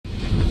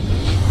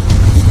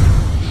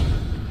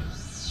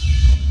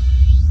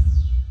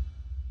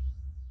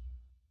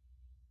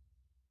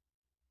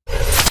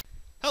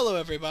Hello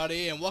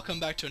everybody, and welcome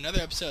back to another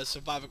episode of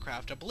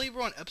SurvivalCraft. I believe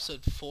we're on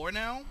episode 4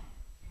 now?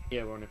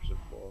 Yeah, we're on episode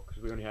 4,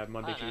 because we only had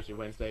Monday, Tuesday,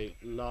 Wednesday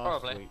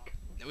last week.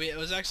 It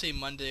was actually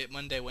Monday,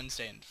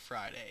 Wednesday, and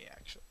Friday,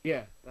 actually.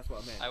 Yeah, that's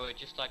what I meant. I would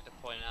just like to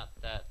point out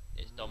that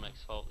it's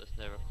Dominic's fault there's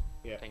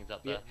no things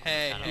up there.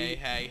 Hey,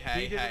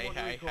 He did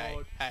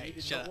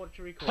not want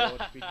to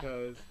record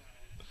because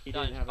he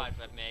didn't have a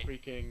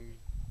freaking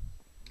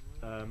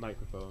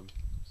microphone.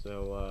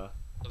 So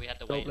we had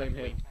to don't wait blame like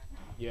a him. week.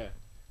 Yeah.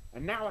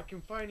 And now I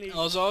can finally... I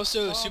was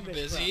also super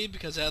busy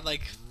because I had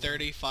like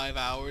 35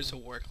 hours of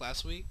work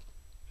last week.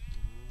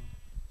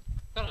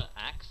 Got an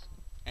axe?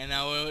 And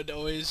I would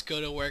always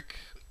go to work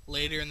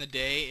later in the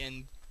day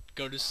and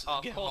go to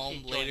get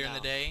home later in the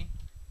day.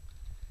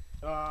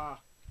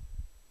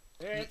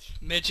 Mitch!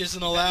 Mitch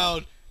isn't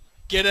allowed!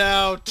 Get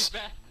out!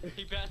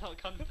 He better not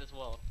come to this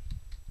world.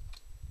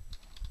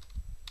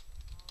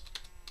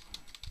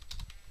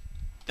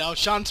 Thou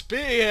shan't be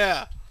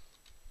here!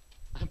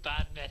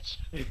 Bad Mitch.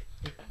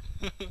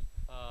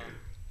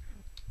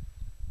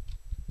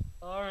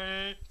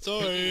 Sorry.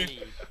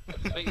 Sorry. I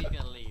think he's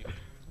gonna leave.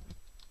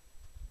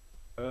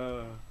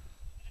 Oh,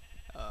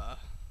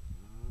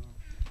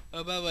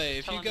 by the way,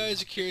 if you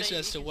guys are curious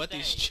as to what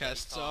these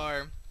chests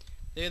are,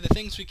 they're the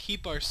things we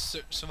keep our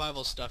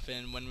survival stuff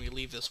in when we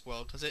leave this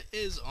world, because it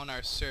is on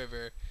our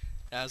server. It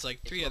has like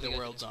 3 other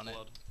worlds on it.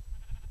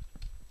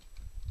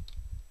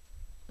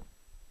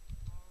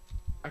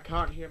 I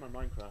can't hear my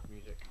Minecraft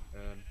music.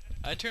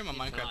 I turned my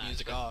Minecraft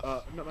music off.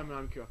 Not my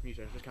Minecraft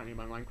music, I just can't hear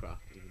my Minecraft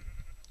even.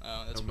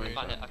 Oh, that's weird.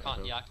 I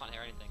can't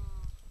hear anything.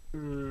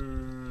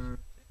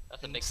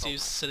 That's a big problem.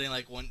 Steve's sitting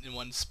like in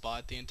one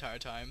spot the entire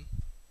time.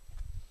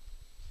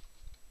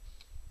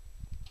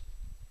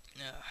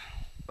 Yeah.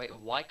 Wait,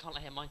 why can't I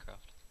hear Minecraft?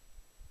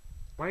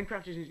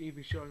 Minecraft isn't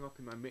even showing up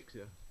in my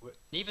mixer.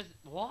 Neither's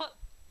what?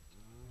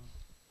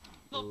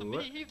 Not for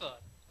me either.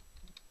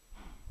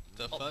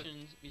 The fuck?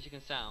 Options, music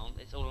and sound,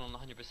 it's all on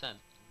 100%.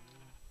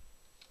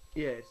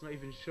 Yeah, it's not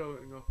even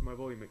showing up in my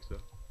volume mixer.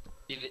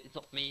 It's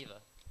not for me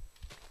either.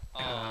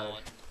 Oh,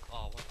 what the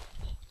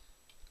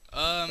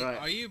fuck? Right,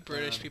 are you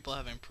British people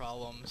having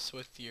problems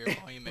with your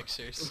volume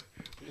mixers?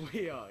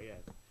 We are, yes.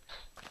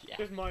 Yeah.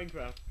 Just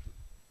Minecraft,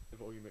 the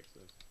volume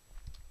mixers.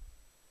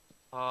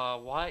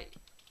 Why?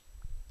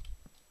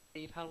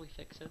 Steve, how do we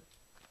fix it?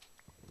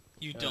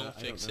 You don't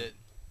fix it.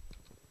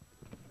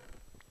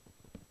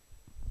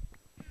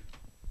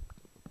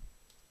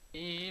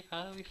 Steve,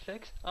 how do we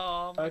fix it?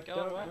 Oh my god. I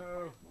don't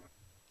know.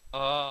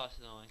 Oh, it's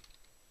annoying.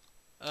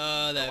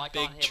 That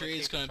big tree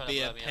is gonna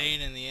be a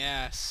pain in the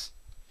ass.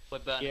 We're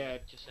burning Yeah,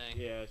 it, just saying.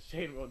 Yeah,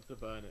 Shane wants to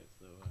burn it,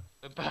 so...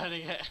 We're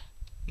burning it.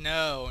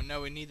 No,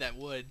 we need that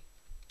wood.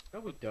 No,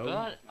 we don't.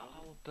 We're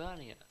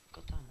burning it.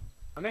 God damn it.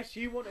 Unless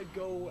you want to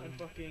go and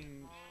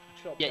fucking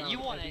chop Yeah, down you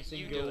want every it,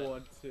 you single do it.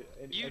 one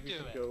You do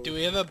it. single... Do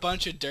we have a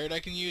bunch of dirt I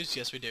can use?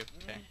 Yes, we do.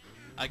 Okay.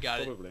 I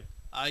got Probably. it.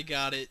 I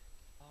got it.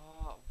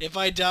 Oh. If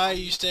I die,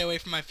 you stay away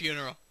from my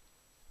funeral.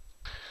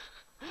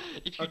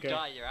 If you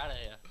die, you're out of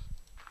here.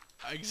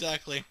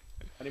 Exactly.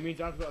 And it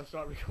means I've got to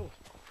start recording.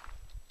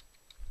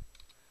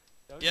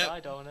 Don't die,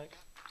 Dominic.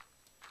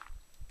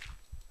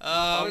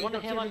 I want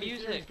to hear my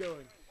music.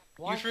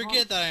 You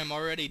forget that I'm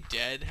already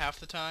dead half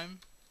the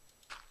time.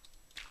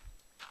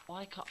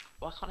 Why can't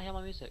I hear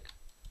my music?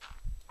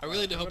 I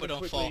really do hope I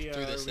don't fall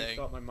through this thing.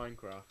 Restart my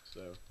Minecraft,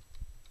 so...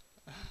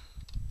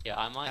 Yeah,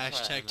 I might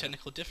Hashtag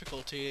technical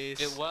difficulties.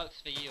 If it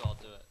works for you, I'll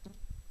do it.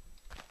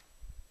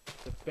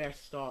 The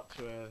best start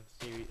to a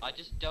series. I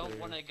just don't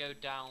want to go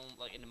down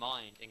like in the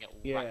mine and get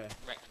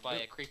wrecked by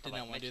a creeper. Did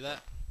not want to do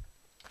that.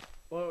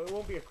 Well, it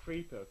won't be a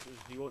creeper because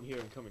you won't hear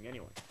him coming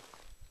anyway.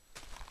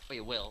 Well,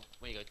 you will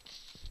when you go.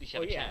 You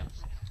should have a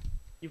chance.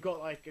 You've got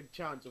like a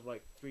chance of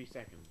like 3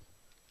 seconds.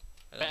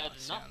 Better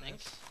than nothing.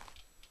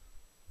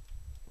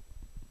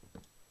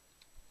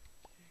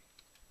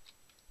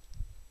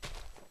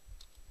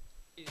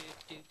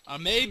 I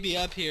may be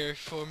up here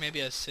for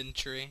maybe a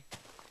century.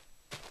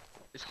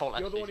 This whole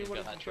You're the one episode who is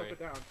wanted that to true. chop it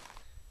down.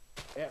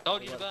 Yeah.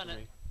 Told you to burn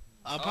it.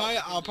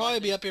 I'll probably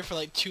be up here for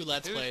like 2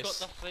 Let's Plays. Who's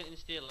got the flint and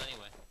steel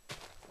anyway?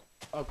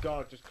 Oh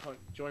god, just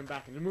join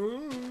back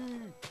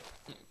and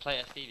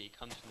Player Stevey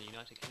comes from the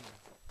United Kingdom.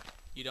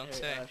 You don't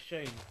say.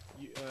 Shane,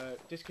 you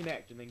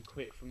disconnect and then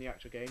quit from the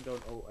actual game.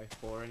 Don't Alt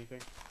F4 or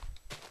anything.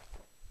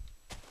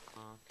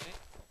 Okay.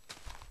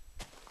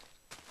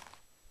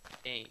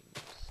 Games.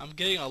 I'm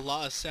getting a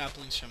lot of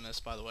saplings from this,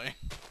 by the way.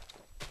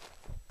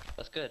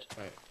 That's good.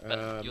 Right.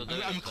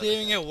 I'm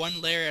clearing it 1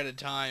 layer at a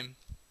time.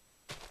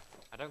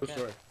 I don't care.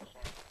 Sorry.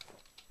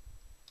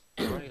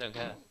 I really don't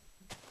care.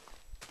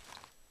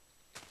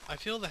 I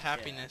feel the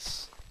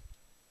happiness.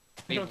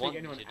 We don't want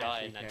think you anyone to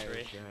die in actually that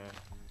tree. cares,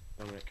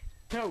 Dominic.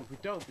 No, we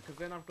don't, because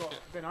then I've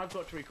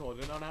got to record,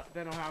 and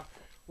then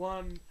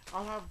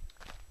I'll have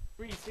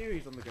 3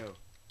 series on the go.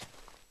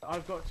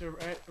 I've got to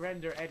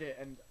render, edit,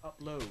 and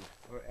upload,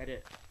 or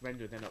edit,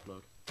 render, then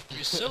upload.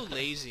 You're so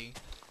lazy.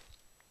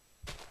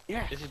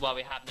 Yeah. This is why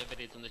we have no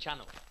videos on the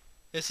channel.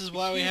 This is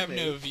why we have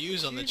no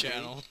views on the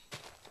channel.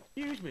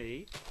 Excuse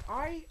me,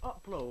 I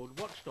upload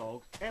Watch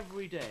Dogs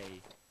every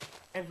day.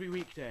 every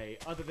weekday,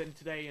 other than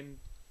today and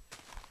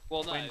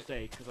Well, no.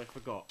 Wednesday, because I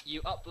forgot.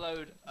 You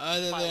upload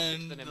Other 5 or 6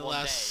 than of them in the one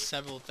last day,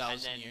 several and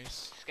thousand then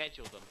years.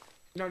 schedule them.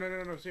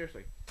 No,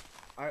 seriously.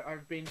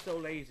 I've been so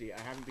lazy, I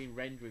haven't been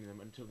rendering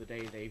them until the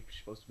day they're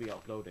supposed to be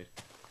uploaded.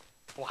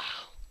 Wow.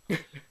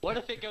 What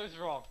if it goes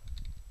wrong?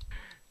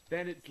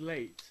 Then it's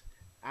late,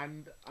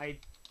 and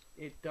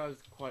it does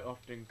quite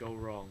often go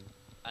wrong.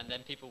 And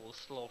then people will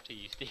slaughter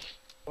you, Steve.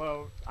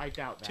 Well, I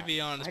doubt that. To be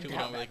honest, I people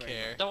doubt don't really that very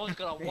care. much. Someone's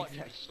gonna watch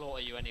Exactly. and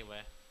slaughter you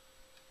anyway.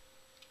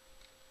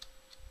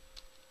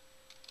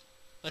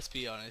 Let's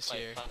be honest Quite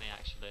here. funny,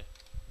 actually.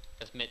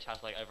 Because Mitch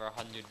has like over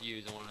 100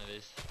 views on one of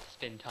his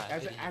spin type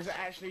Has videos. it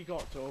actually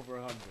got to over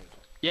 100?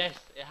 Yes,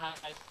 it has.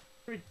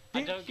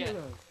 I don't get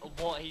Ridiculous.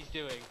 what he's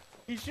doing.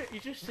 He's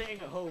just sitting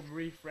at home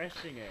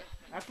refreshing it.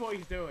 That's what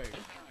he's doing.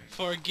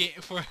 For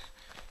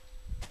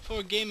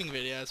a gaming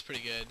video, that's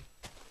pretty good.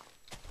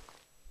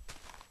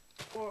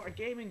 For a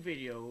gaming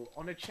video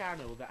on a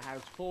channel that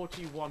has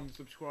 41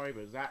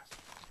 subscribers, that's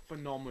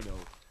phenomenal.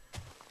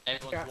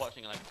 Everyone's Yes.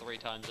 watching like 3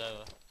 times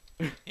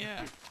over.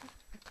 Yeah.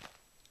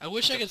 I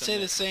wish I Just could a say the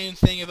minute. same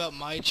thing about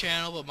my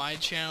channel, but my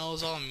channel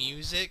is all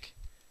music.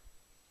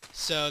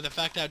 So the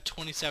fact that I have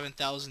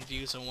 27,000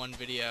 views on one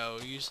video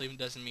usually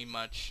doesn't mean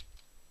much.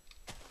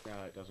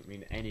 No, it doesn't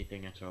mean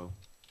anything at all.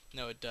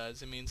 No, it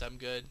does. It means I'm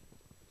good.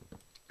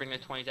 Bring the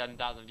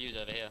 27,000 views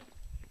over here.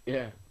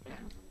 Yeah.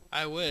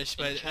 I wish,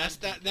 but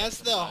Enchanting that's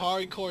the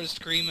hardcore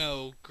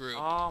screamo group,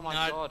 Oh my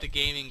not god. the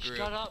gaming group.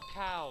 Shut up,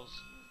 cows.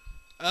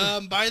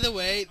 By the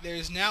way,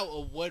 there's now a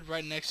wood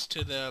right next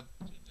to the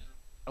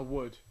A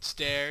wood.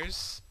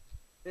 stairs,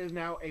 There's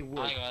now a wood.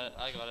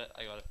 I got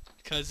it.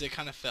 because it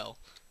kind of fell.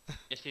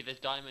 You see, there's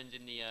diamonds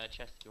in the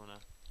chest if you wanna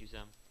use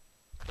them.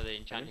 For the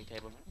enchanting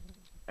table.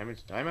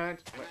 Diamond.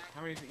 Wait,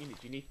 how many do you need?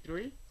 Do you need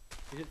 3?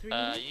 Is it 3?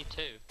 You need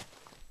 2.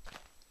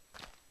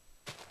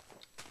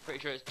 Pretty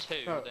sure it's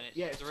 2, Oh, then it's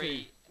yeah, it's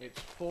 3. 2. It's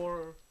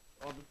 4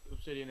 on the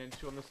obsidian and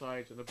 2 on the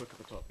sides and a book at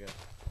the top, yeah.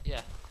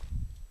 Yeah.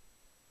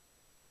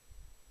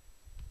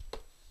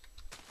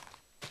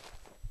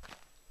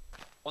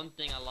 One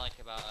thing I like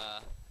about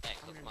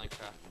Xbox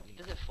Minecraft, it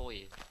does it for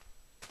you.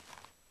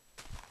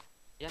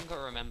 You haven't got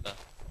to remember.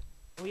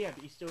 Oh yeah,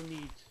 but you still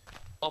need...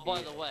 Oh, by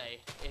Yeah. the way,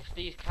 if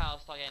these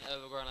cows start getting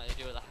overgrown like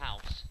they do at the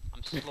house,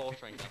 I'm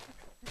slaughtering them.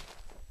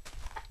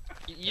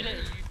 You know,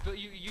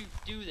 you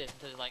do this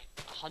until there's like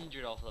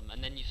 100 of them,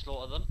 and then you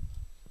slaughter them,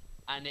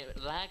 and it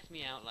lags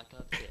me out like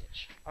a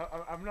bitch.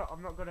 I'm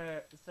not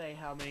gonna say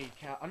how many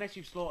cows... Unless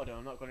you've slaughtered them,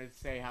 I'm not gonna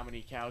say how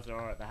many cows there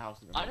are at the house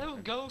at the I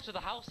moment. don't go to the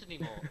house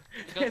anymore,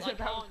 because There's I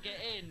about- can't get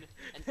in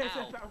and there's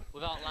out about-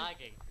 without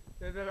lagging.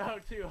 There's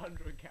about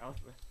 200 cows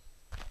there.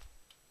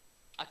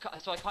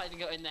 So I can't even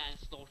go in there and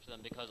slaughter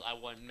them because I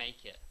won't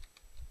make it.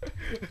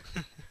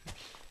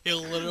 He'll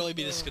literally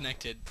be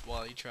disconnected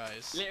while he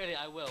tries. Literally,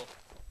 I will.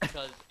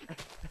 Because...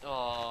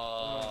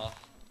 Oh...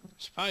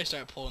 Should probably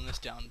start pulling this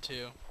down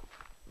too.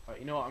 Right,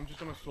 you know what? I'm just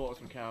gonna slaughter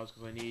some cows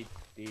because I need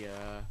the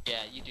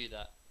Yeah, you do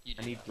that. You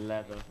do I need that. the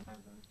leather.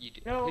 You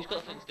do. No, Who's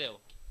got the flint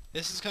steel?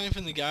 This is coming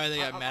from the guy that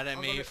got mad at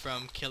I'm me gonna-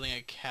 from killing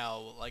a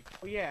cow, like,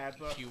 Oh yeah,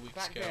 but few weeks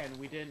back ago. then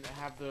we didn't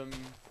have them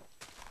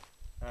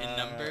in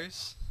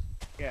numbers.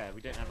 Yeah,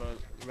 we didn't have a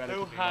Who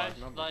relatively has large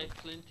number. like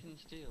flint and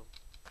steel?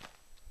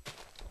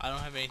 I don't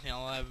have anything.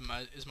 All I have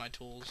is my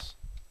tools.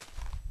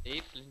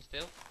 Eve, flint and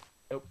steel?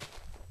 Nope.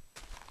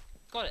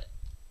 Got it.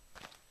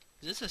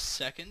 Is this a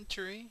second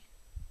tree?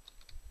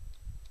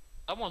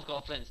 Someone's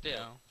got a flint and steel.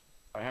 No.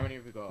 Alright, how many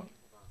have we got?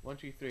 1,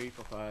 2, 3,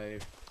 4,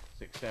 5,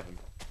 6, 7.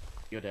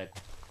 You're dead.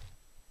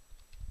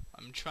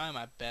 I'm trying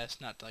my best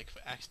not to like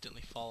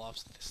accidentally fall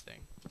off this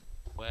thing.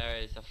 Where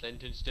is the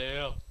flint and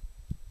steel?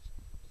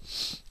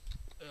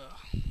 Ugh.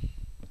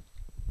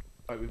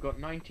 Alright, we've got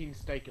 19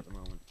 steak at the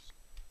moment.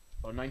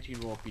 Or 19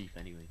 raw beef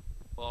anyway.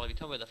 Well, if you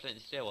told me where the flint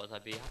and steel was,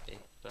 I'd be happy.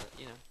 But,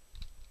 you know.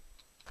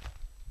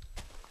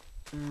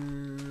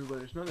 Well,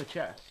 there's not a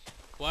chest.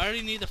 Why do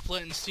you need the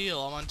flint and steel?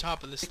 I'm on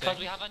top of this Because thing.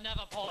 we have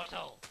another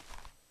portal!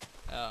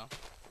 Oh.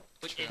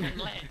 Which Sure. isn't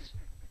lit!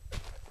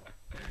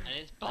 And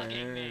it's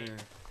bugging me.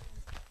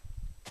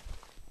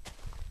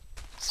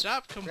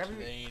 Stop We haven't-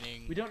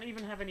 complaining. We don't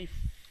even have any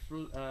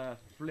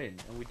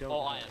flint, and we don't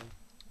Or have...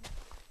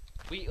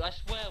 iron. I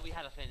swear we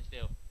had a flint and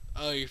steel.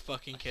 Oh, you're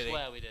fucking I kidding.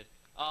 swear we did.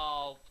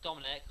 Oh,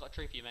 Dominic, got a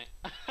tree for you, mate.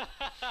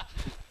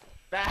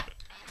 Ah!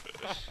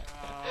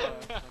 Oh,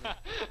 that's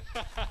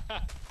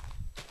funny.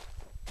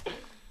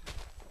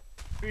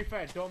 To be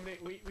fair, Dominic,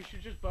 we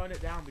should just burn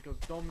it down because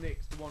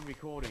Dominic's the one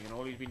recording and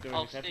all he's been doing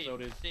Oh, this Steve,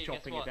 episode is Steve, guess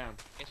chopping it what? down.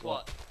 Guess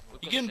What? what? We You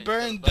put can the flint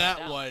burn and steel, that it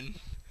down. one.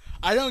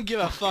 I don't give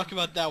a fuck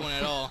about that one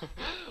at all.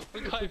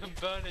 We can't even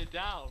burn it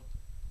down.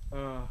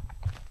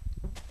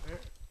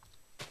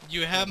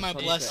 You have my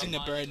Okay. blessing to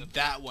Mine burn is a-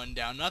 that one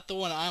down. Not the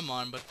one I'm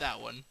on, but that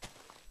one.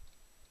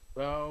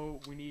 Well,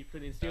 we need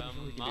flint and steel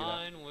before we can do that.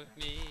 Mine with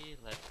me,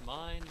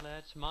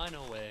 let's mine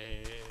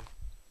away.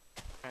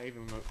 I can't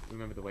even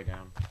remember the way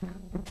down.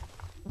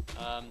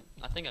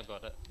 I think I've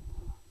got it.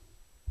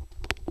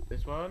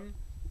 This one?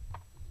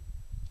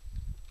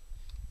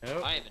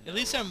 No. I even know. At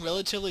least I'm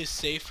relatively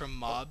safe from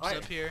mobs I-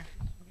 up here.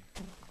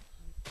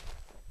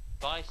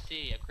 If I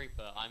see a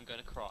creeper, I'm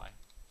gonna cry.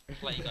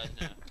 Just let you guys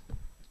know.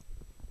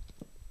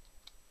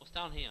 What's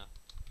down here?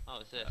 Oh,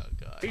 it's this. Oh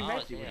god. Be Oh, messy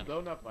it's was him.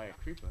 blown up by a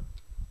creeper.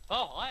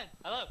 Oh, Ian,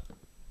 hello.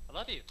 I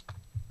love you.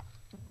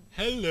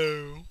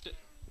 Hello.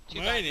 Too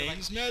My bad you're, like,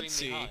 name's extremely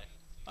Metzey. high.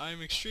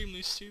 I'm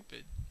extremely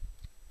stupid.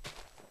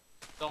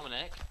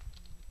 Dominic,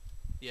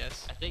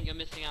 Yes. I think you're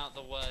missing out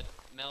the word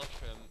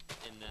Maelstrom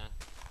in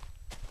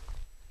there.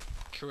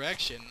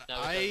 Correction.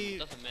 No, it I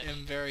doesn't match.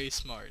 am very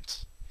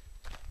smart.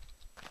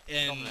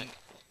 In Dominic.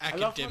 I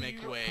love how academic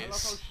I love how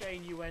ways.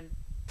 Shane, you went,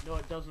 no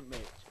it doesn't, Mitch,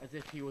 as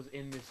if he was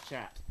in this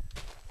chat.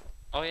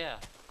 Oh yeah.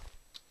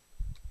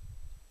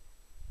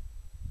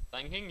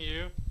 Thanking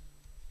you.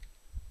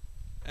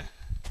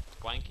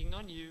 Wanking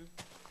on you.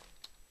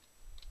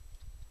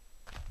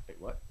 Wait,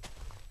 what?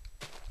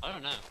 I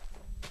don't know.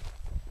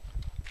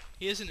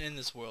 He isn't in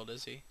this world,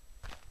 is he?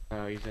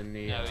 No, he's in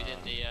the, No, he's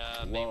in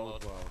the main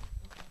world.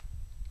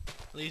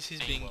 At least he's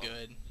Main being world.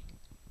 good.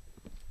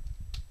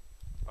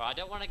 Right, I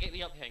don't want to get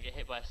me up here and get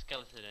hit by a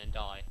skeleton and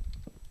die.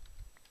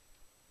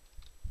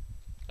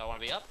 So I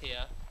want to be up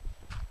here,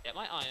 get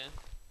my iron,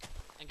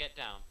 and get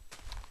down.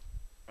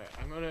 Right,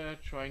 I'm gonna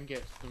try and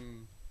get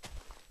some...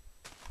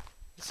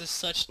 This is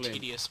such Flint.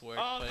 tedious work,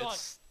 Oh, but God.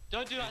 it's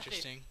Don't do that, Steve.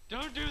 interesting.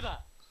 Don't do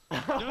that.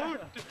 Don't.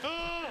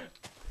 Ah!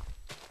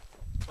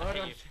 I Hold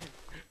hate on, you. Shane.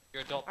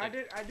 You're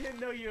adopted. I didn't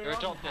know you were You're on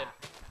adopted.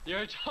 that. You're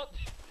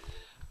adopted.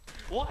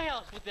 Why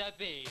else would there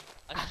be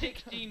a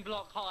 16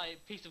 block high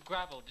piece of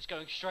gravel just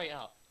going straight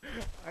up?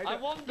 I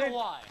don't- wonder Mitch,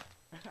 why.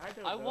 I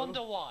don't I know.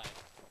 wonder why.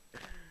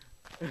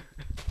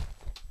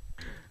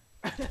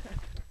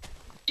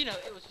 You know,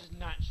 it was just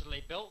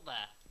naturally built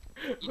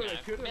there. You Well, know,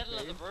 it could have middle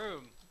of been. the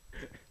room.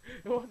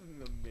 It wasn't in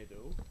the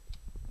middle.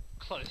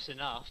 Close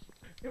enough.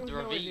 It was The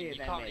nowhere ravine, near you the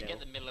can't really middle.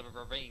 get the middle of a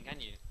ravine, can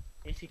you?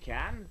 Yes, you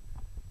can.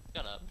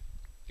 Shut up.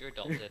 You're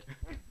adopted.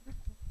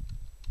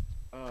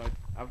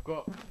 I've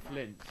got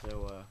flint,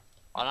 so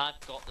And I've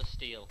got the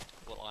steel.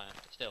 Well, iron.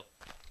 Still.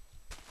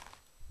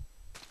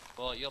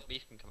 Well, your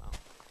beef can come out.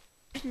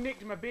 just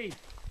nicked my beef.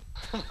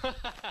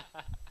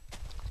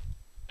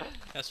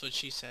 That's what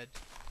she said.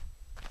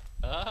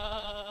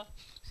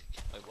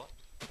 Wait, what?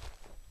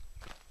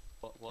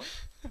 What?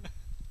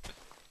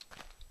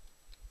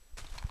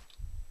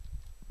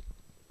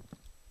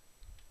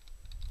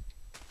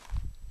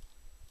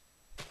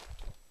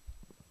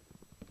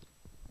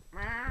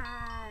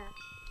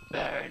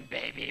 Burn,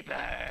 baby,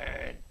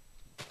 burn!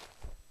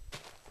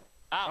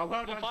 Ow, Oh, well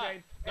on done, fire.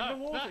 Shane. In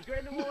the water, go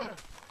in the water.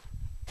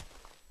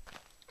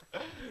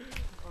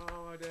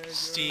 Oh my days,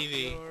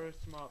 Stevey. you're a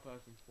smart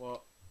person.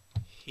 What?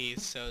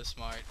 He's so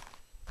smart.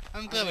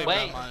 I'm glad we Wait.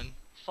 brought him on.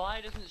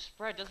 Fire doesn't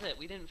spread, does it?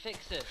 We didn't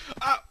fix this.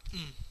 Ah!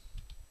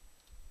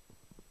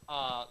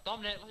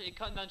 Dominic, look, you're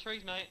cutting down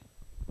trees, mate.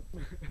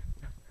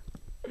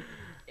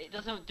 It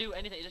doesn't do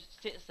anything, it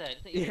just sits there. It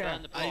doesn't even Yeah.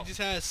 burn the I block. just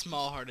had a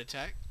small heart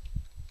attack.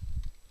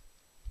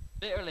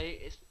 Literally,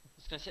 it's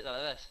gonna sit there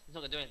like this. It's not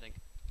gonna do anything.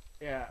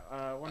 Yeah,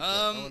 one sec,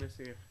 I want to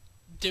see if...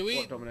 Did we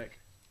What, Dominic?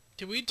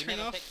 turn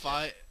never off fixed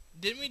fire?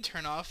 Didn't we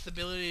turn off the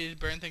ability to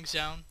burn things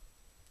down?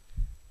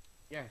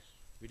 Yes,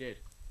 we did.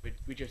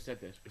 We just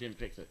said this, we didn't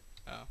fix it.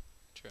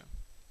 True.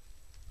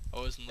 I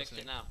wasn't Fix it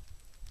listening. now.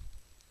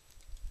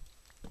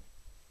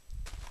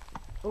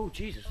 Oh,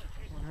 Jesus.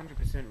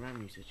 100%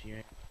 RAM usage,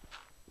 yeah.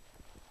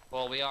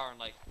 Well, we are on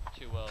like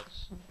 2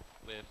 worlds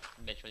with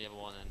Mitch on the other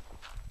one and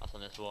us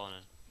on this one.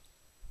 And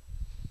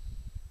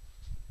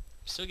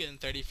Still getting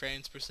 30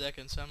 frames per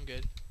second, so I'm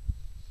good.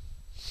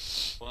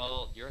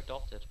 well, you're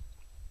adopted.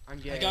 I'm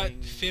I getting...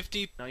 got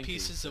 50 90,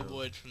 pieces of so-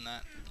 wood from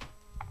that.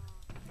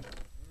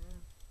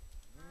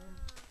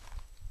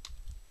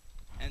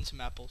 And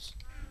some apples.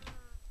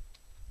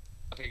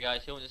 Okay,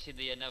 guys, who wants to see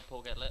the nether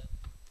portal get lit?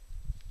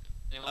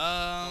 Anyone?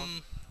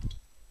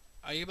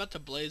 Are you about to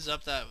blaze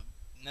up that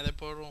nether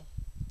portal?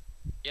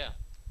 Yeah.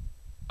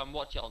 Come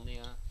watch it on the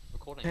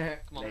recording.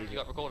 Come on, Lazy. you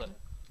got to record it.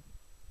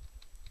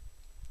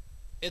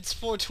 It's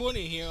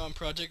 4:20 here on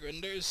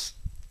ProjectRenderz.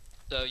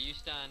 So you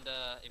stand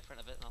in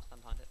front of it and I'll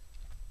stand behind it.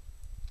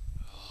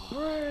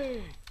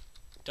 3,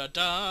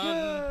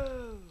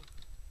 Da-dun!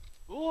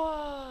 2,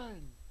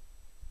 1.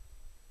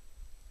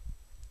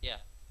 Yeah.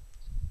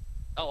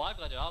 Oh, I've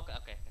got to do it.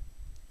 Okay.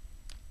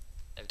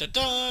 There we go.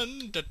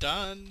 Da-dun!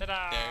 Da-dun! There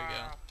Ta-da! you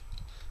go.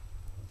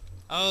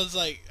 I was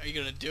like, are you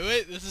gonna do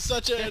it? This is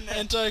such an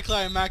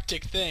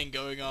anticlimactic thing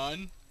going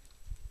on.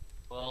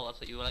 Well,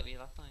 that's what you were like me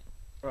last night.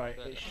 Right,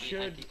 But it it'll be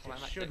should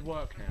anticlimactic.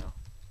 work now.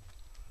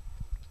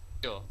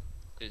 Sure.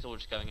 Because it's all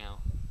just going out.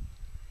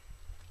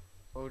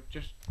 Or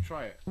just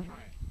try it.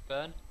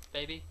 Burn,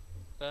 baby.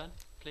 Burn,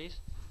 please.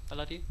 I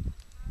love you.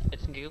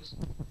 It's and giggles.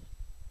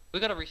 We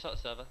gotta restart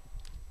the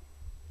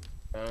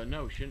server.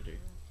 No, shouldn't do.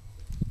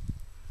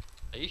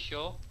 Are you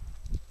sure?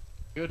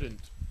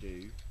 Shouldn't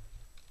do.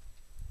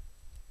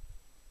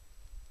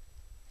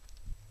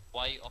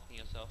 Why are you offing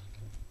yourself?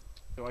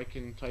 So I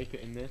can type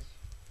it in this.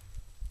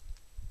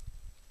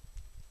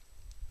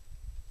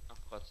 Oh,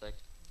 for God's sake.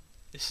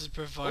 This is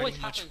Always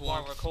providing much happens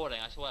while warmth. recording,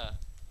 I swear.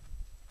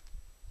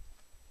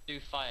 Do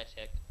fire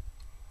tick.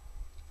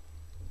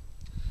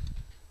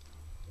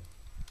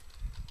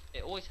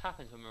 It always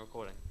happens when we're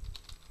recording.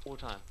 All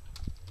the time.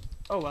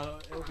 Oh well,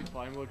 it'll be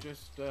fine. We'll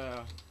just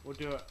we'll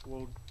do it.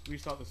 We'll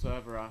restart the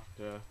server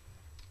after.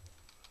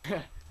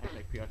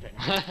 Actually, PR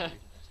technical.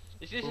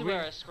 This is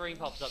where a screen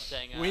pops up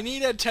saying. We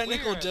need a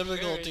technical "We're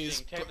difficulties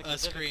experiencing technical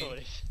screen.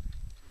 difficulties."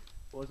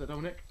 What was that,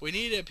 Dominic? We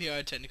need a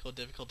PR technical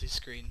difficulty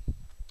screen.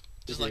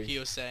 Just like you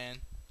were saying.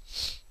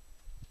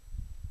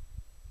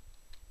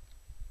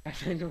 I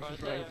think I'm Right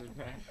surprised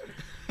there.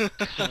 with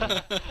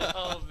that.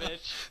 Oh,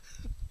 bitch.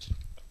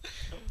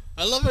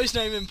 I love how he's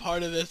not even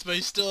part of this, but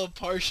he's still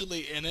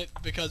partially in it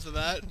because of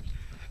that.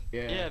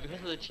 Yeah,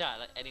 because of the chat,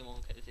 like anyone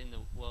that's in the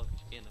world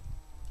should be in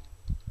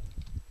it.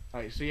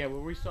 Alright, so yeah,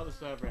 we'll restart the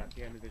server at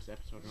the end of this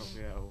episode and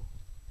hopefully that'll...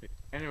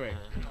 Anyway,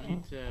 you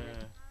need to...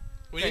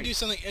 We need to do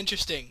something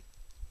interesting.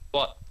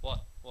 What?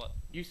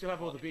 You still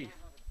have all the beef.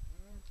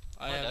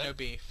 I have no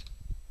beef.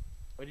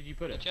 Where did you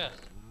put The it? chest.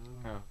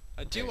 Oh.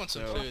 I do Okay, want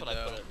some so- food That's what I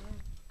though. put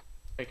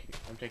it.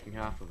 I'm taking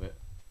half of it.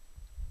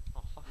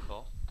 Oh, fuck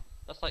off.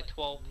 That's like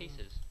 12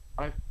 pieces.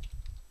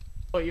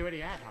 Oh, you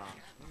already had half.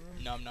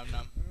 Num num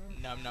num.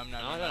 Num num num No,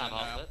 I num don't have num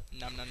half num. of it.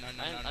 Num num num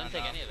I num didn't num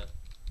take num. any of it.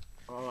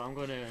 Oh, I'm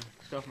gonna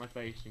stuff my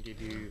face and give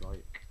you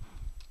like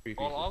 3 pieces.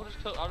 Well,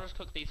 I'll just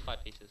cook these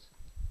 5 pieces.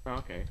 Oh,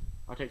 okay.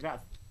 I'll take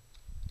that.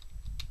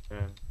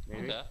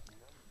 Maybe.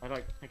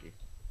 Okay. Thank you.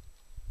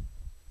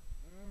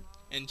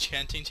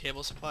 Enchanting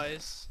table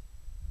supplies.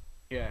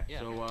 Yeah, Yeah.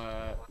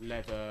 so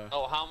leather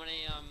Oh, how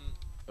many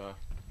stuff.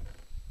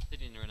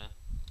 obsidian are in there?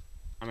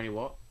 How many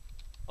what?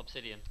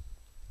 Obsidian.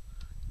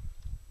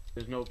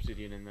 There's no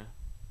obsidian in there.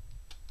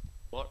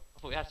 What? I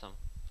thought we had some.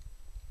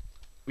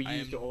 We I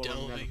used am it all on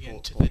delving the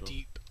into the portal.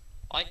 deep.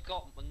 I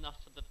got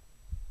enough for the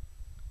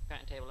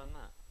crafting table and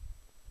that.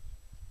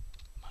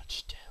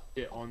 Much delve.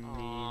 It on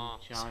Aw,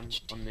 the chan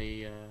such on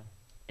the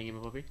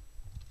thingy-mabobby.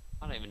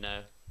 I don't even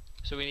know.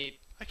 So we need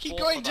I keep 4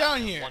 going for that down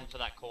and here. 1 for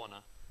that corner.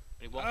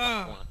 We need 1 for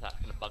that corner. That's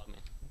gonna bug me.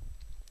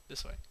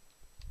 This way.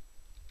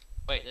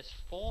 Wait, there's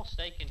 4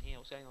 steak in here.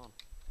 What's going on?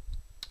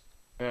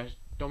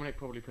 Dominic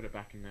probably put it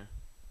back in there,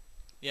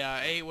 Yeah,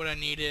 I ate what I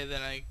needed,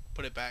 then I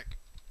put it back.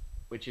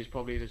 which is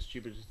probably the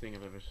stupidest thing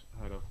I've ever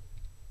heard of.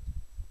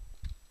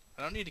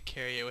 I don't need to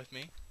carry it with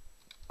me.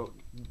 Oh,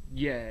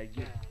 yeah,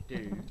 you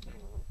do.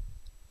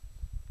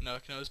 No, I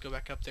can always go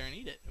back up there and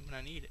eat it when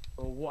I need it.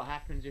 Or what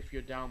happens if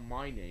you're down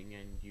mining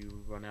and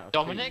you run out of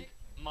Dominic?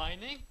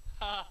 Mining?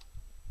 Ha!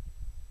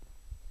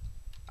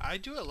 I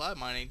do a lot of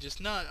mining,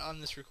 just not on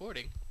this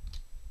recording.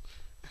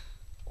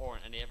 Or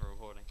in any other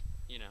recording,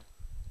 you know.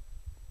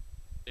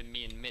 Been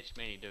me and Mitch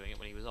mainly doing it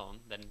when he was on,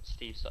 then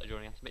Steve started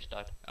joining after Mitch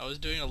died. I was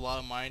doing a lot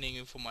of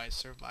mining for my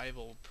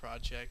survival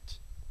project.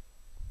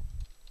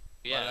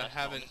 Yeah, But I that's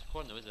haven't- not this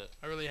recording though, is it?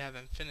 I really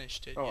haven't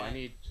finished it Oh, yet. I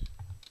need...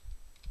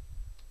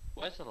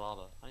 Where's the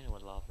lava? I don't know where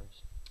the lava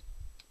is.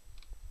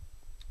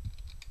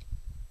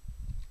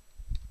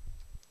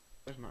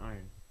 Where's my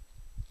iron?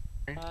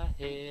 I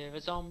hear a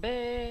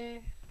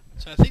zombie!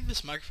 So I think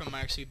this microphone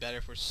might actually be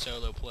better for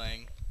solo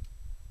playing.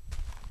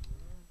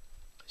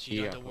 'Cause you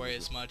don't Yeah, have to worry probably.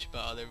 as much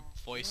about other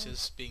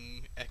voices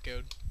being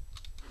echoed.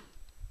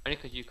 Only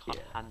because you can't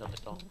Yeah. handle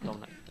it,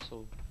 Dominic. That's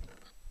all.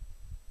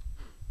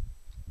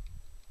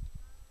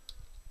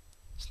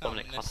 It's not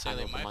Dominic can't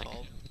necessarily handle the my mic.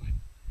 fault.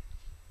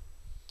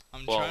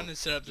 I'm Well, trying to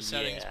set up the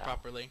settings yeah.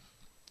 properly.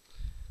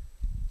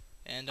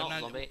 And Oh, I'm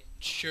not zombie.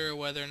 sure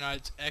whether or not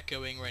it's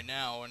echoing right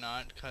now or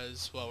not,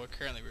 because, well, we're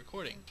currently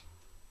recording.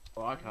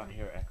 Well, I can't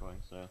hear it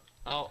echoing, so...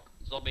 Oh,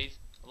 zombies.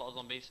 A lot of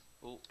zombies.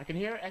 Ooh, I can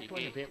hear it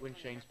echoing a GG. bit when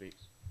Shane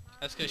speaks.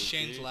 That's because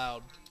Shane's GG.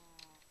 loud.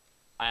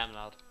 I am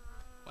loud.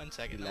 1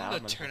 second, You I'm loud,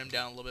 gonna turn him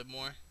down a little bit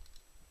more.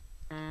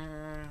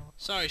 Uh,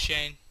 Sorry,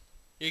 Shane.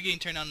 You're getting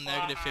turned down to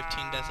negative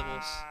 15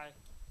 decibels. Why?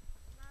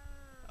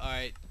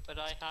 Alright, But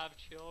I have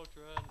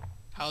children.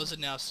 how's it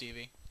now,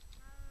 Stevey?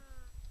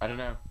 I don't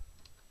know.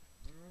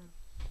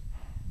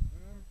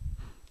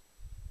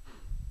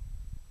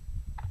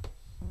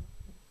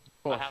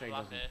 Poor have Shane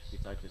doesn't lapis.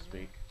 decide to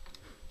speak.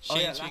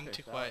 Shane's being lapis,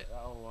 too quiet.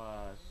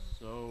 That'll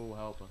so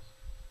help us.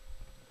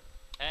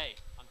 Hey,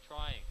 I'm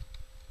trying.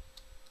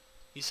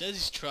 He says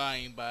he's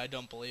trying, but I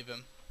don't believe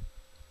him.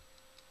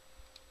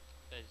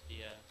 There's the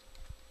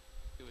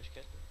Jewish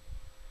kid.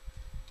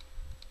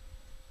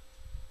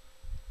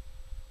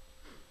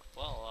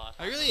 Well,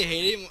 I really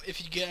hate it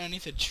if you get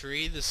underneath a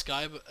tree, the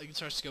sky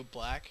starts to go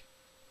black.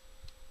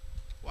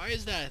 Why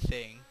is that a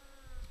thing?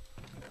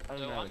 I don't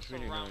So know, I'm it's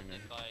really annoying.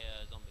 surrounded by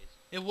zombies.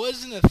 It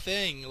wasn't a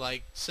thing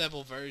like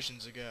several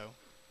versions ago.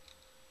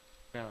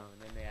 No,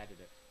 and then they added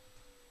it.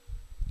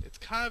 It's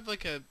kind of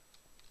like a...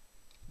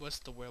 What's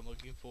the word I'm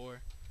looking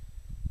for?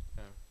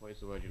 No, what is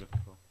the word you're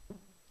looking for?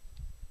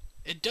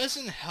 It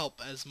doesn't help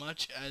as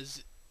much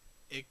as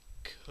it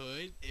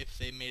could if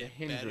they made A it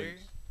better.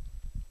 hindrance.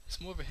 It's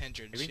more of a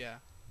hindrance, Maybe? yeah.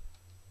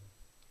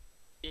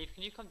 Dave,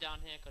 can you come down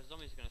here? Because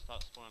zombies are going to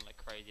start spawning like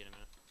crazy in a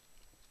minute.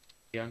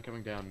 Yeah, I'm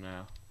coming down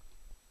now.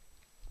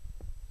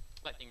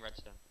 Collecting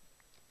redstone.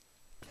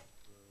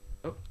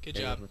 Oh, Good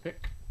there job. goes my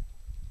pick.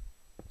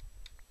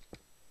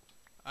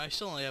 I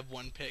still only have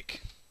 1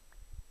 pick.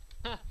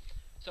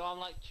 So I'm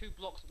like 2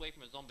 blocks away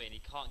from a zombie and he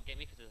can't get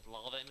me because there's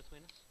lava in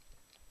between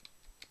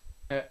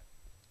us.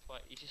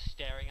 What? He's just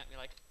staring at me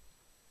like,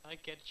 I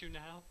get you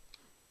now.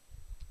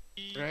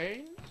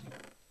 Brains?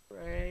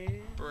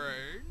 Brains?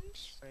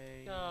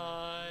 Brains?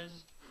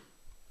 Guys.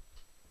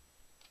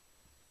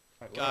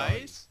 Right,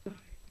 Guys?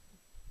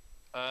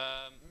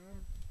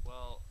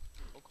 Well,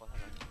 oh god,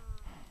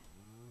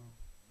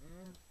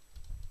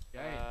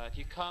 Yeah. if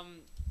you come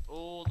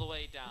all the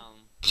way down,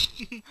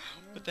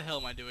 What the hell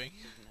am I doing?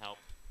 doesn't help.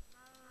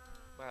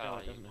 Where No, are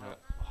it you? doesn't help.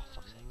 Oh,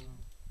 fuck's sake.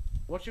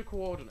 What's your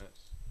coordinates?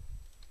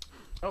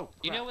 Oh, crap.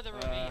 You know where the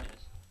ravine is?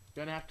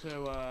 Gonna have to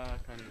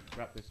kind of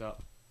wrap this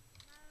up.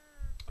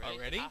 Really?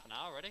 Already? Half an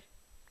hour already?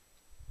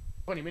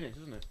 20 minutes,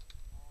 isn't it?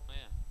 Oh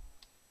yeah.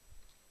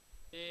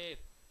 Steve,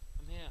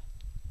 I'm here.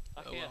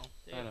 Back Oh here. well.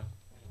 Steve. Hello.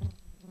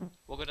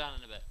 We'll go down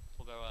in a bit.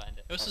 We'll go end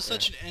it. This was Okay.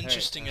 such an Hey,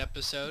 interesting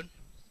episode.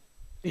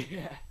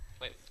 Yeah.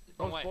 Wait,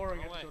 wrong Most way. boring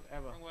Wrong way. episode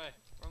ever. Wrong way.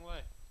 Wrong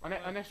way. Wrong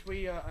way. Unless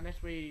we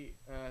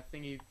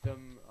thingy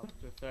them up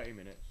to 30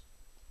 minutes.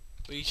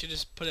 We should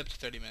just put it up to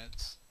 30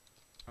 minutes.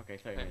 Okay,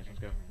 30 minutes. Let's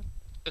go.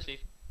 Go, Steve.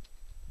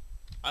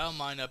 I don't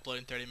mind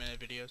uploading 30-minute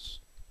videos.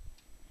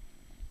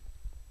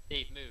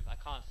 Steve, move. I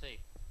can't see.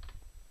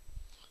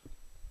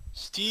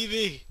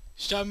 Stevie,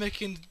 stop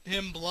making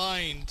him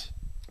blind.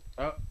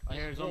 Oh, I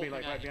hear a Just zombie walking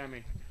like at right you. behind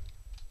me.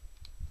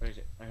 Where is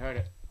it? I heard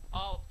it.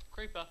 Oh,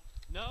 creeper.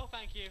 No,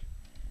 thank you.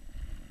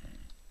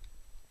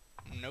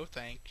 No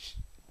thanks.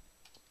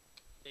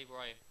 Steve, where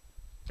are you?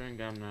 Going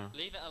down now.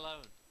 Leave it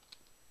alone.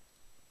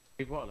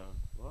 Leave what alone?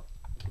 What?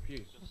 I'm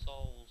confused. Your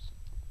souls.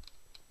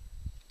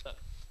 Look,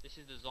 this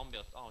is the zombie.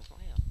 Oh, it's not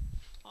here.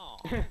 Oh,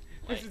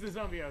 This wait. is the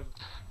zombie house.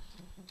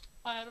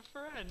 I had a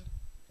friend.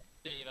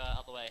 Steve, out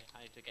of the way.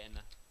 I need to get in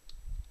there.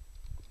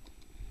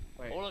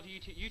 Wait. All of you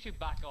two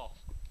back off.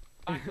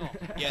 Back off.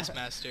 Yes,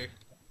 master.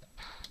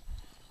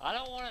 I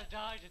don't want to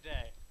die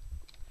today.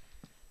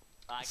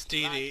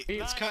 Stevie,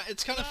 it's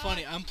kind of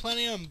funny. I'm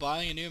planning on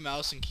buying a new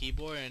mouse and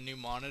keyboard and a new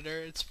monitor.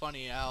 It's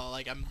funny how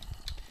like I'm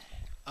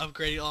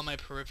upgrading all my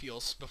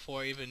peripherals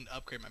before I even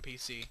upgrade my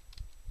PC.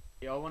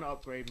 Yeah, I want to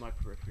upgrade my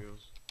peripherals.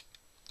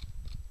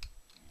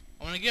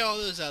 I want to get all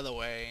those out of the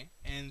way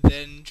and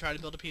then try to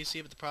build a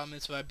PC. But the problem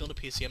is, if I build a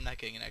PC, I'm not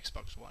getting an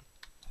Xbox One.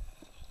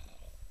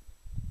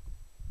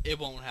 It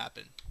won't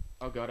happen.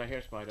 Oh god, I hear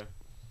a spider.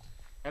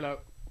 Hello,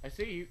 I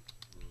see you.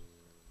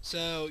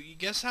 So, you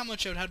guess how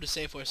much I would have to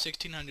save for a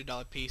 $1,600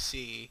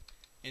 PC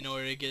in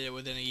order to get it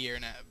within a year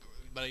and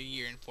about a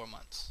year and 4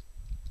 months?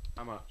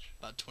 How much?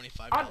 About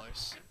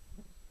 $25.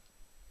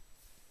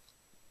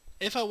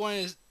 If I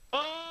wanted,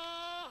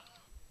 Ah!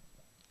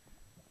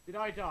 Did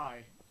I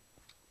die?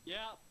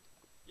 Yeah.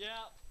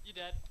 Yeah. You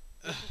dead.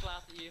 This is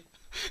laugh at you.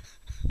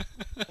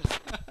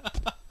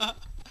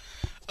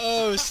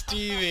 oh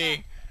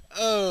Stevie,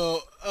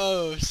 oh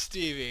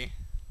Stevie,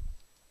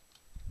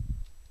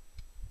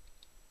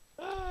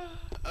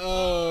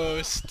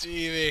 oh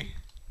Stevie.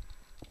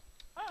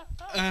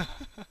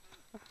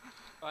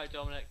 Alright,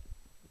 Dominic.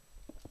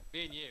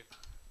 Me and you.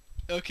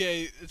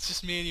 Okay, it's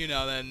just me and you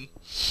now then.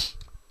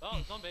 Oh,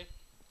 zombie.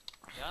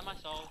 Get out of my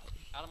soul.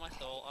 Out of my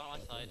soul. Out of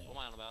my sight. What am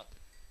I on about?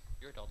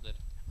 You're adopted.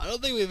 I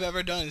don't think we've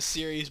ever done a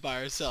series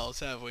by ourselves,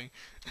 have we?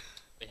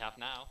 We have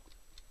now.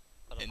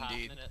 For the past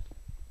Indeed. minute.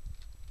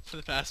 For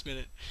the past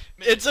minute.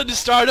 It's the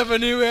start of a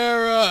new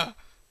era!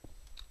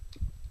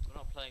 We're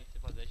not playing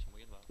Civilization,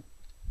 we're about.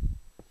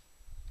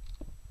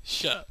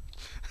 Shut up.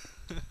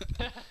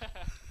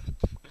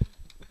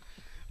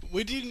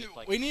 We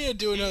like need to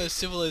do another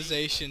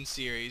Civilization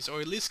series,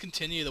 or at least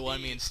continue the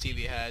one me and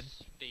Stevie had.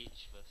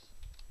 Speechless.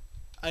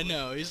 I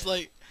know, he's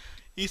like,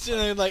 he's sitting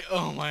there like,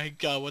 oh my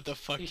god, what the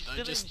fuck He's did I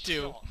still just in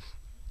do? shock.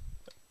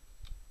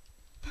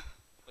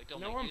 Wait,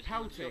 Dominic, No, I'm you're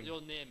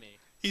pouting. near me.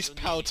 He's You're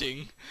near me.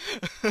 pouting.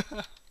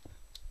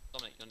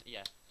 Dominic,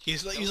 yeah.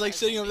 he's Don't like let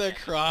sitting over zombie there get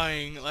me.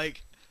 crying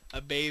like a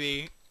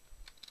baby.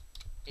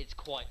 It's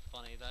quite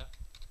funny though.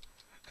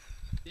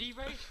 Did he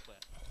rage quit?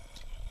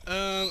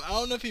 I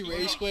don't know if he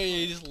rage quit or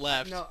he just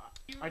left. No,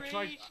 He I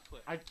tried. rage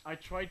quit. I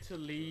tried to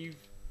leave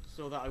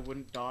so that I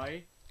wouldn't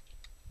die.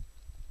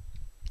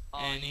 Oh,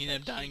 And you he said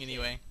ended up dying cheating.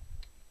 anyway.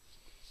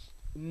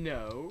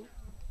 No,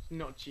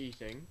 not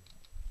cheating.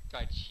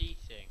 Tried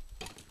cheating.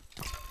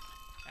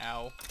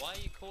 Ow. Why are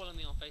you calling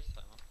me on FaceTime?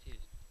 I'm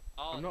confused.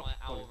 Oh, I'm it's not my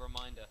owl calling.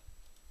 reminder.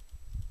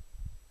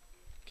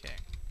 Okay.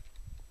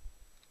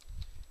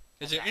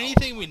 Is What's there that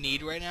anything owl we reminder?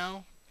 need right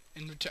now?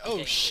 Oh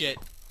Okay. shit.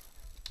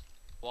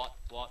 What?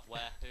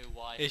 Where? Who?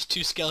 Why? There's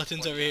 2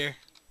 skeletons What over is here.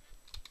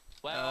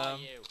 Where are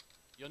um, you?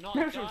 You're not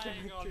There's dying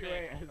something on to me,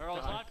 it, has or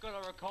else died. I've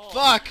got to record.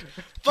 Fuck!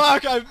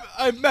 Fuck!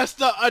 I messed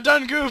up! I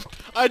done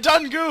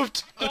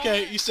goofed!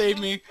 Okay, you saved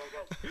me.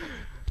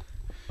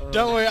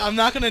 Don't worry, I'm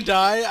not gonna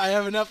die. I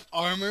have enough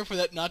armor for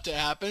that not to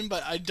happen,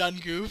 but I done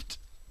goofed.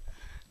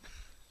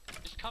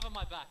 Just cover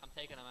my back. I'm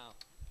taking them out.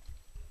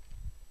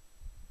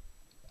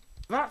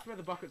 That's where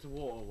the buckets of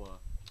water were.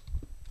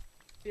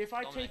 See, if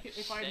Dominic,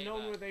 if I had stay known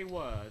back. where they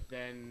were,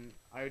 then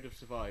I would have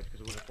survived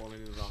because I would have fallen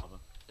in the lava.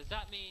 Does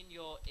that mean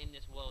you're in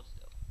this world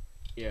still?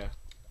 Yeah.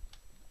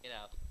 Get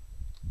out.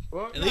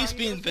 Well, At least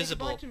be you gotta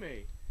invisible. Say goodbye to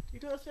me. You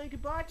gotta say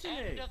goodbye to me.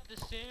 End of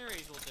the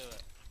series, we'll do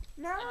it.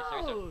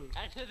 No.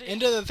 End of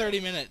Into the 30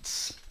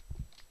 minutes.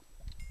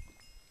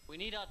 We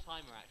need our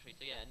timer actually,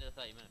 so yeah, end of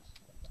the 30 minutes.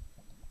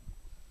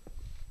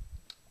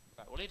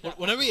 Right, we'll leave that.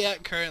 What are we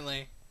at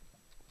currently?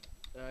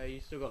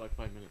 You still got like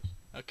 5 minutes.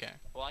 Okay.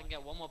 Well, I can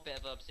get one more bit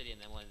of obsidian,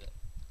 then we'll end it.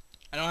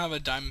 I don't have a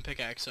diamond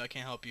pickaxe, so I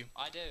can't help you.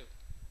 I do.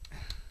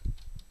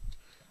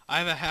 I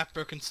have a half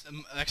broken,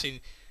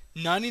 actually,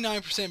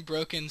 99%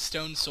 broken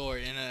stone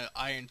sword and an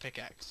iron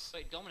pickaxe.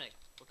 Wait, Dominic,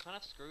 we're kind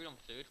of screwed on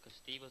food because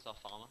Steve was our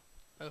farmer.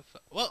 Oh,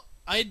 well,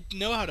 I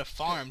know how to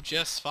farm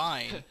just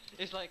fine.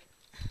 It's like,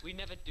 we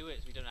never do it,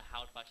 so we don't know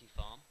how to actually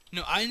farm.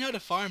 No, I know to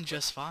farm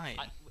just fine.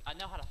 I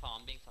know how to farm,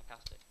 I'm being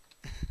sarcastic.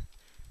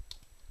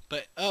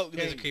 But, oh,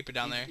 there's a Hey, creeper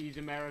down there. He's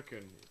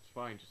American. It's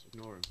fine. Just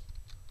ignore him.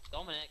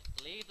 Dominic,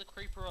 leave the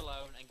creeper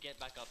alone and get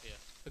back up here.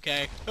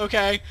 Okay,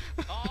 okay.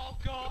 Oh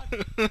god!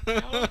 Don't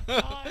die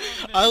on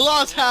me. I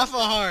lost half a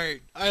heart.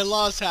 I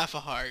lost half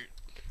a heart.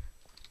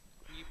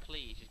 Can you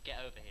please just get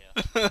over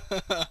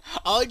here?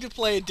 I like to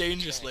play it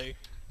dangerously.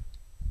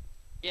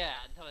 Yeah,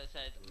 until it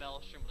said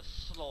Maelstrom was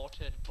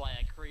slaughtered by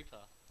a creeper.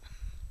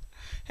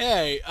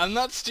 Hey, I'm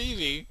not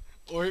Stevie.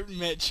 Or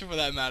Mitch, for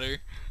that matter.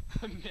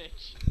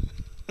 Mitch.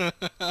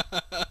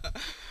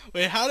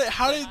 Wait,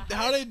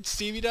 how did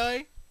Stevie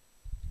die?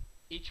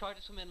 He tried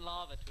to swim in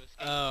lava to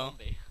escape Oh. a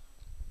zombie.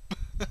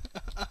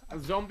 A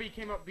zombie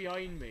came up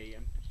behind me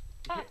and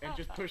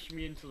just pushed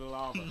me into the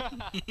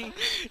lava.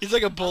 He's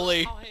like a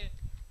bully.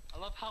 I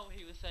love how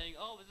he was saying,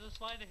 "Oh, there's a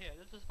spider here.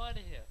 There's a spider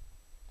here,"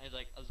 and he's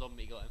like, "A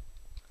zombie got him."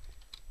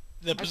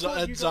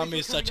 That zombie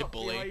is such a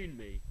bully.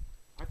 Me.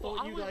 I Well,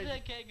 thought I you was guys. there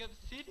getting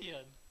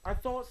obsidian. I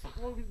thought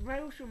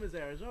Maelstrom was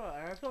there as well,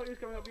 and I thought he was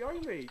coming up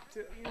behind me. To,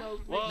 you know.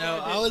 Well, No,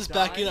 make sure I didn't was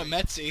backing die. up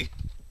Metzey.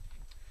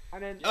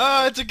 And then.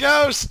 Oh, it's a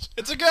ghost!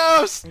 It's a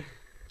ghost!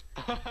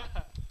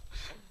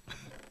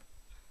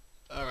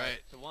 Alright.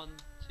 So 1,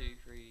 2,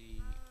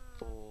 3,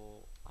 4.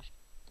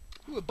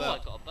 Ooh, a Oh, bow.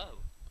 I got a bow.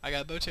 I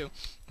got a bow too.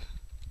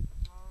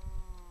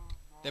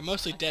 They're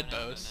mostly dead No,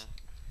 no, no, bows. no.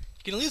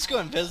 You can at least go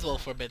invisible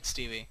for a bit,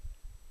 Stevie.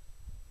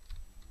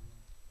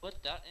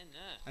 Put that in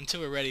there.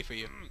 Until we're ready for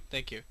you.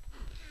 Thank you.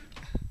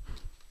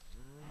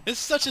 It's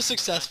such a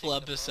successful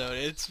episode.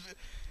 It's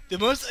the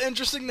most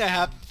interesting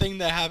thing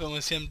that happened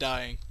was him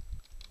dying.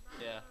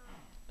 Yeah.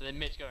 And then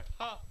Mitch going,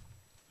 "Ha!"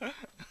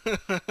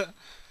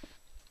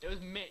 It was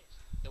Mitch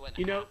that went.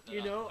 You know, "Ha," so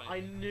that's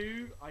I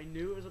funny.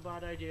 knew it was a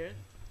bad idea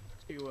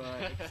to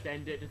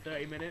extend it to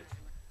 30 minutes.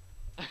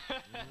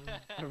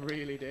 I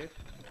really did.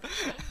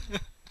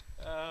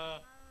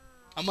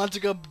 I'm about to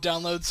go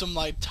download some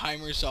like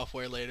timer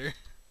software later,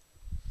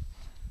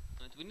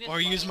 Do we need a or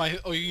use spider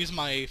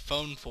my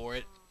phone for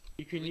it.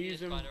 You can We need a use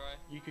them. spider eye?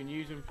 You can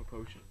use them for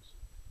potions.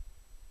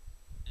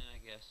 Yeah, I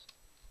guess.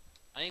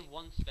 I need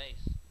one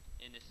space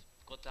in this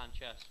goddamn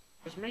chest.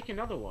 Just make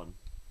another one.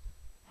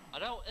 I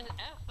don't. It's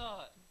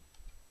effort.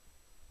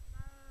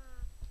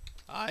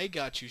 I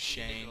got you, He's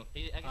Shane.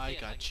 invisible. I can I see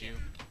him, got see you.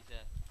 him. He's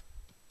there.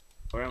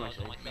 Where am No, I? I've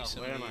got Shane?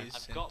 myself. Where am I?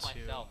 I've got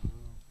myself.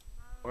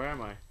 Where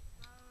am I?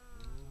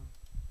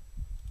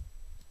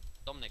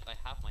 Dominic, I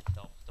have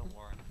myself. Don't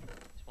worry.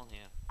 There's one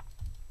here.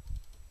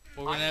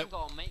 Well, I haven't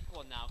got to make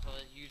one now because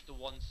I used the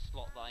one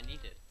slot that I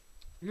needed.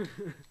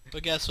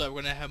 but guess what?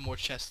 We're gonna have more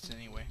chests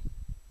anyway.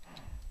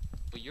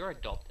 Well, you're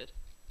adopted.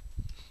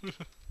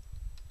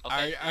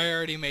 I Okay,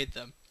 already made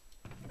them.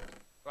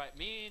 right,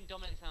 me and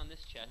Dominic found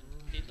this chest.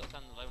 Steve's got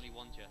found only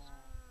one chest.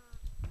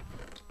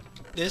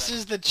 This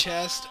is the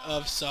chest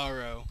of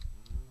sorrow.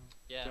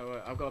 Yeah,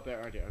 So I've got a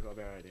better idea.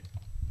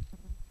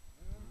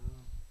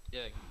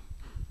 yeah.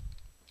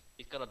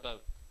 He's got a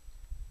boat.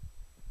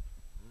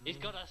 He's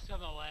gotta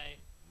swim away.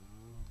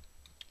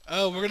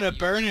 Oh, we're gonna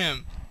burn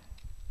him.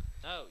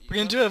 No, We're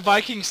gonna do it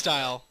Viking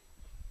style.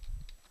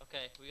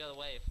 Okay, we got a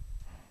wave.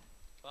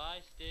 Bye,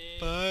 Steve.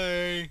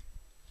 Bye.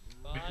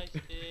 Bye,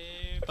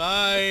 Steve.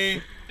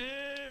 Bye.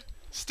 Steve.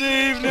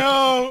 Steve,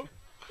 no!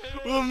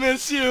 We'll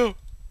miss you.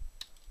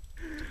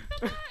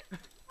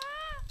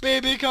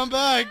 Baby, come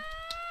back.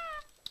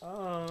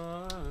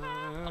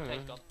 Okay,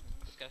 he's gone.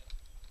 Let's go.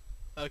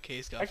 Okay,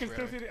 he's gone I can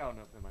still forever. see the. Oh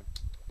no, never mind.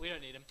 We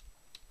don't need him.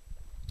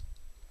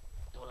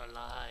 Don't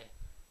lie.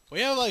 We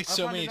have like I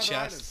so found many another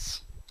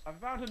chests. I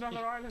found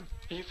another island.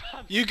 You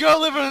found You go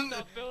live on.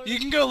 Stop building You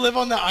can go live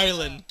on the stuff.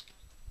 island.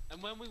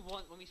 And when we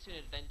see an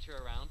adventure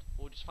around,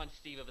 we'll just find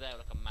Steve over there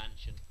with like a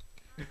mansion.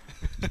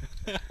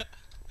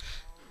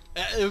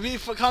 It would be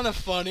kind of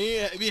funny.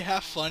 It'd be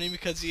half funny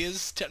because he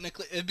is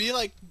technically. It'd be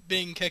like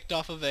being kicked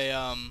off of a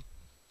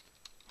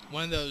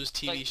one of those It's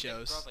TV like Big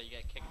shows, Brother, you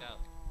get kicked out.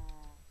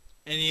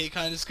 and he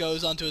kind of just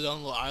goes onto his own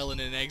little island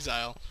in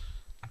exile.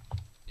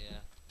 Yeah.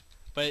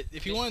 But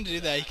if he wanted to do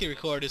that, he could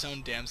record his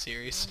own damn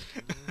series.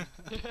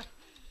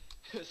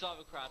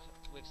 SurvivalCraft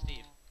with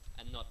Steve,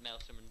 and not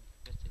Maelstrom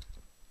and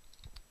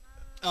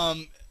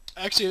vMetzey.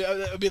 Actually,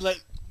 it would be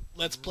like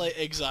Let's Play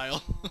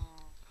Exile.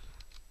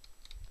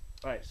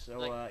 Right. So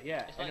Like,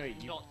 yeah. It's Anyway,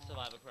 like you. not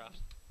SurvivalCraft.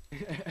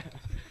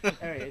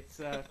 Anyway, it's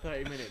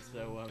 30 minutes,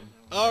 so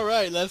All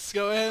right, let's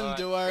go ahead and Alright,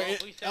 do our well,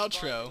 we said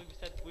outro.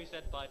 we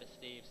said bye to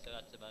Steve, so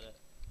that's about it.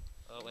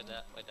 Oh, wait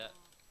that.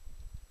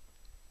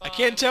 I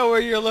can't tell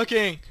where you're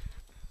looking.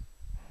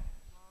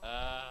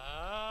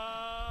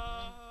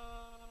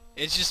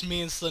 It's just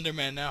me and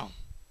Slenderman now.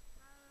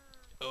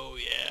 Oh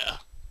yeah.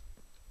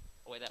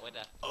 Wait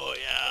that. Oh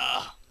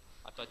yeah.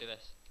 I've got to do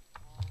this.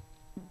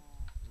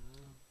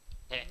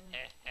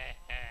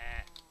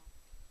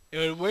 It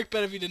would work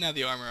better if you didn't have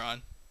the armor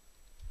on.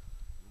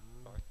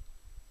 Sorry.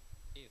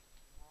 Ew.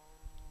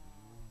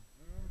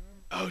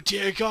 Oh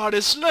dear God,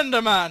 it's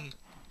Slenderman.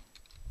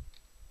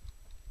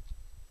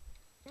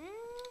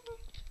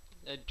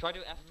 Try to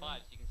do F5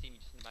 so you can see me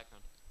just in the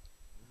background.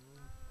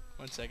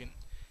 1 second.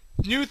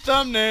 New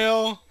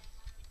thumbnail.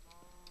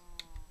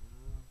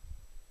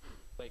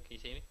 Wait, can you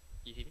see me?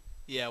 Can you see me?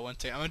 Yeah, 1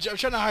 second. I'm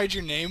trying to hide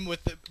your name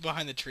with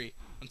behind the tree.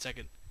 1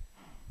 second.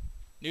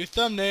 New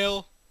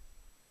thumbnail.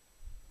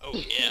 Oh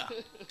yeah.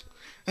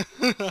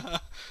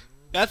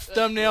 That's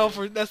thumbnail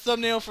for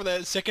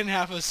the second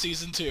half of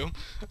season 2.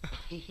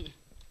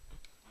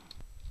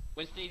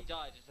 When Steve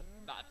dies, just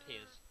that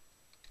appears.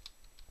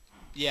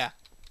 Yeah.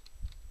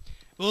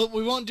 Well,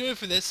 we won't do it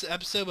for this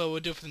episode, but we'll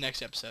do it for the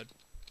next episode.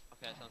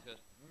 Okay, that sounds good.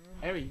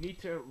 anyway, you need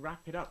to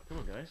wrap it up. Come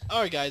on, guys.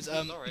 All right, guys.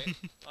 Sorry. Oh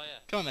yeah.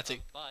 Come on, Metsey.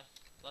 Bye.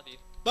 Love you.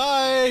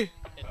 Bye.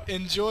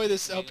 Enjoy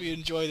this. Hope you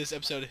enjoy this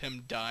episode of him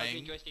Hope you dying.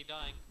 enjoy Steve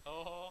dying.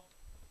 Oh.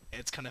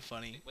 It's kind of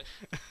funny. Wait.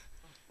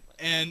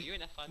 And You're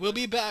in F5 we'll mode?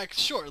 be back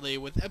shortly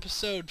with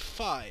episode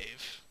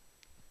 5.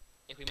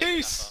 If we make it that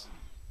Peace.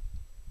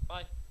 far.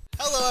 Bye.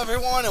 Hello,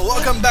 everyone, and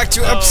welcome back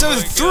to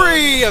episode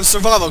 3 of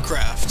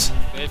SurvivalCraft.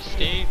 With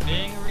Steve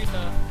being a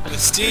Rita. With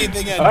Steve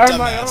being a I'm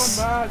my own dumbass.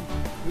 man.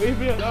 Leave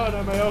me alone.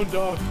 I'm my own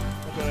dog.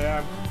 That's what I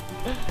am.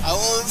 I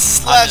will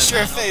slash I'm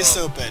your the man, face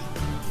I'll open.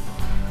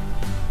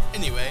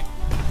 Anyway,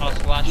 I'll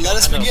slash let your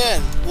us hand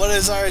begin. What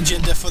is our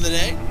agenda for the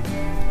day?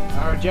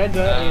 Our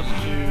agenda is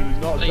to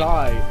not sleep.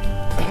 die.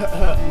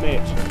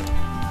 Mitch.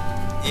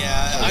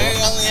 Yeah, I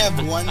only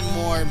have one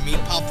more meat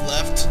pop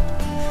left. off.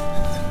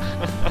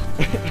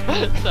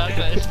 Sad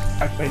face.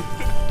 I think.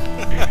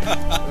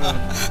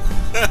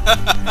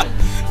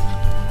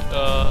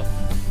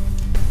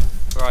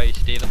 Where are you,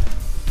 Steven?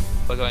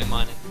 We're going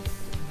mining.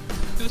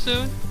 Too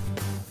soon?